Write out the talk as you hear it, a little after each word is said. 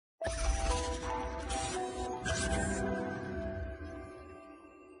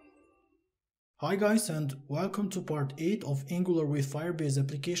Hi guys, and welcome to part 8 of Angular with Firebase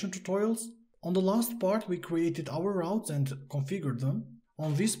application tutorials. On the last part we created our routes and configured them.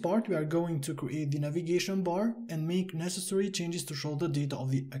 On this part we are going to create the navigation bar and make necessary changes to show the data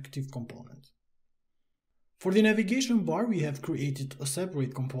of the active component. For the navigation bar we have created a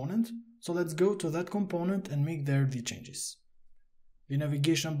separate component, so let's go to that component and make there the changes. The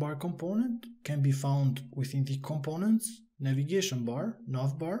navigation bar component can be found within the components, navigation bar,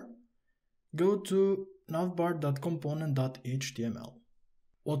 navbar. Go to navbar.component.html.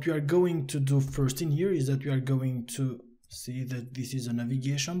 What we are going to do first in here is that we are going to see that this is a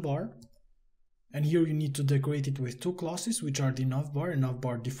navigation bar, and here you need to decorate it with two classes, which are the navbar and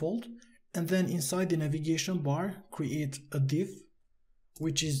navbar default, and then inside the navigation bar create a div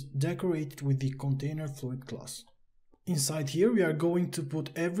which is decorated with the container fluid class. Inside here we are going to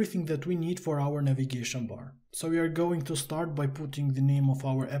put everything that we need for our navigation bar. So we are going to start by putting the name of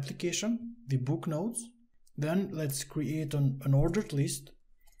our application, the book nodes. Then let's create an ordered list,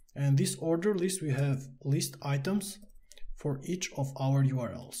 and this ordered list we have list items for each of our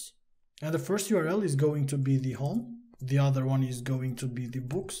URLs. And the first URL is going to be the home, the other one is going to be the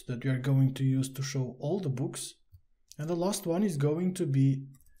books that we are going to use to show all the books, and the last one is going to be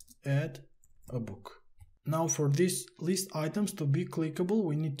add a book. Now for these list items to be clickable,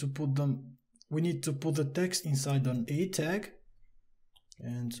 we need to put the text inside an A tag,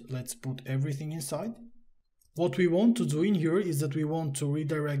 and let's put everything inside. What we want to do in here is that we want to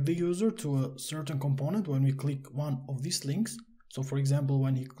redirect the user to a certain component when we click one of these links. So for example,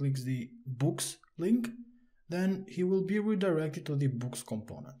 when he clicks the books link, then he will be redirected to the books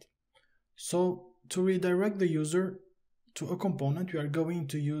component. So to redirect the user to a component, we are going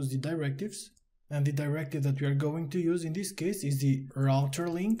to use the directives. And the directive that we are going to use in this case is the router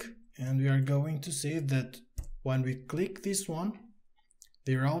link, and we are going to say that when we click this one,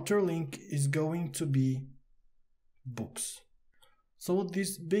 the router link is going to be books. So what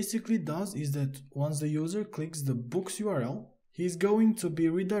this basically does is that once the user clicks the books URL, he is going to be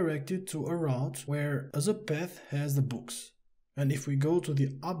redirected to a route where as a path has the books. And if we go to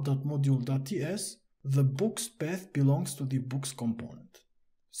the app.module.ts, the books path belongs to the books component.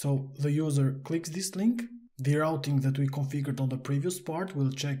 So the user clicks this link, the routing that we configured on the previous part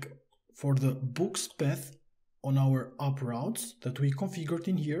will check for the books path on our app routes that we configured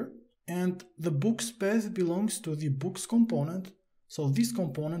in here, and the books path belongs to the books component, so this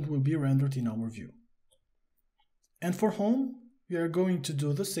component will be rendered in our view. And for home, we are going to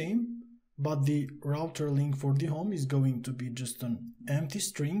do the same, but the router link for the home is going to be just an empty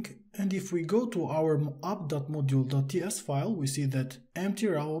string. And if we go to our app.module.ts file, we see that empty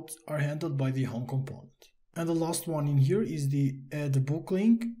routes are handled by the home component. And the last one in here is the add book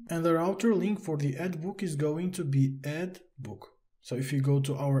link, and the router link for the add book is going to be add book. So if we go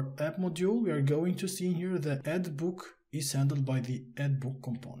to our app module, we are going to see in here that add book is handled by the add book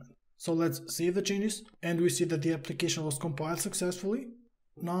component. So let's save the changes, and we see that the application was compiled successfully.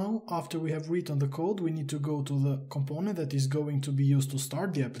 Now, after we have written the code, we need to go to the component that is going to be used to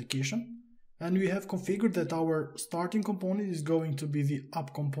start the application. And we have configured that our starting component is going to be the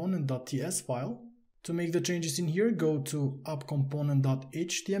appcomponent.ts file. To make the changes in here, go to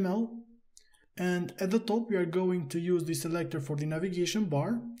appcomponent.html. And at the top, we are going to use the selector for the navigation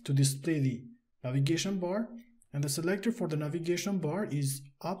bar to display the navigation bar. And the selector for the navigation bar is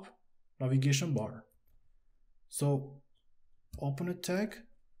app navigation bar. So open a tag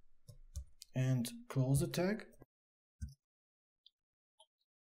and close the tag.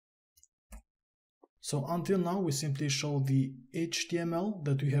 So until now we simply show the HTML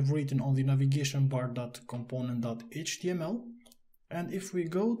that we have written on the navigation bar.component.html, and if we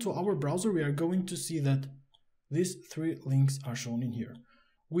go to our browser we are going to see that these three links are shown in here.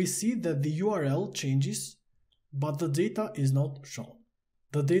 We see that the URL changes, but the data is not shown.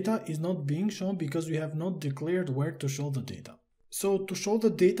 The data is not being shown because we have not declared where to show the data. So to show the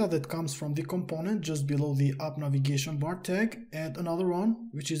data that comes from the component, just below the app navigation bar tag, add another one,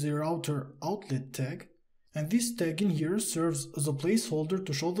 which is a router outlet tag. And this tag in here serves as a placeholder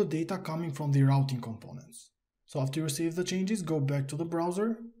to show the data coming from the routing components. So after you save the changes, go back to the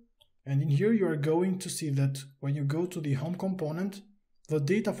browser. And in here you are going to see that when you go to the home component, the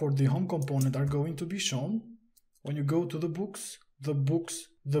data for the home component are going to be shown. When you go to the books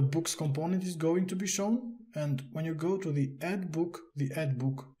component is going to be shown, and when you go to the add book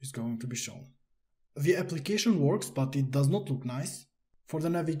is going to be shown. The application works, but it does not look nice. For the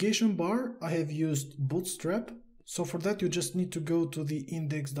navigation bar, I have used Bootstrap, so for that you just need to go to the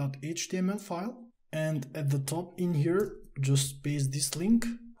index.html file, and at the top in here, just paste this link.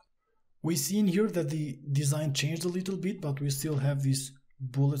 We see in here that the design changed a little bit, but we still have this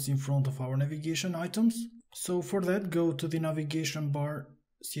bullets in front of our navigation items. So for that, go to the navigation bar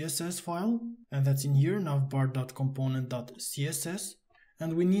CSS file, and that's in here, navbar.component.css,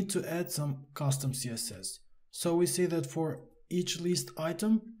 and we need to add some custom CSS. So we say that for each list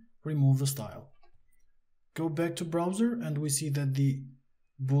item, remove the style. Go back to browser and we see that the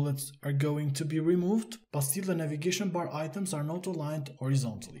bullets are going to be removed, but still the navigation bar items are not aligned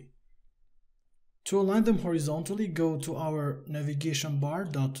horizontally. To align them horizontally, go to our navigation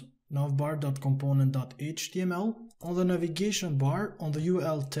bar.navbar.component.html. On the navigation bar, on the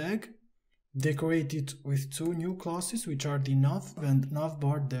UL tag, decorate it with two new classes, which are the nav and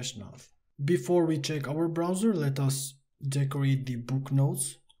navbar-nav. Before we check our browser, let us decorate the book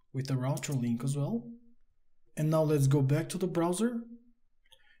notes with a router link as well. And now let's go back to the browser.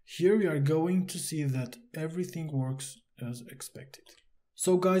 Here we are going to see that everything works as expected.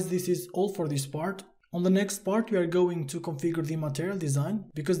 So guys, this is all for this part. On the next part, we are going to configure the material design,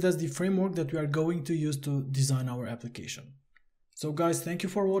 because that's the framework that we are going to use to design our application. So guys, thank you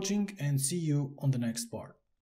for watching and see you on the next part.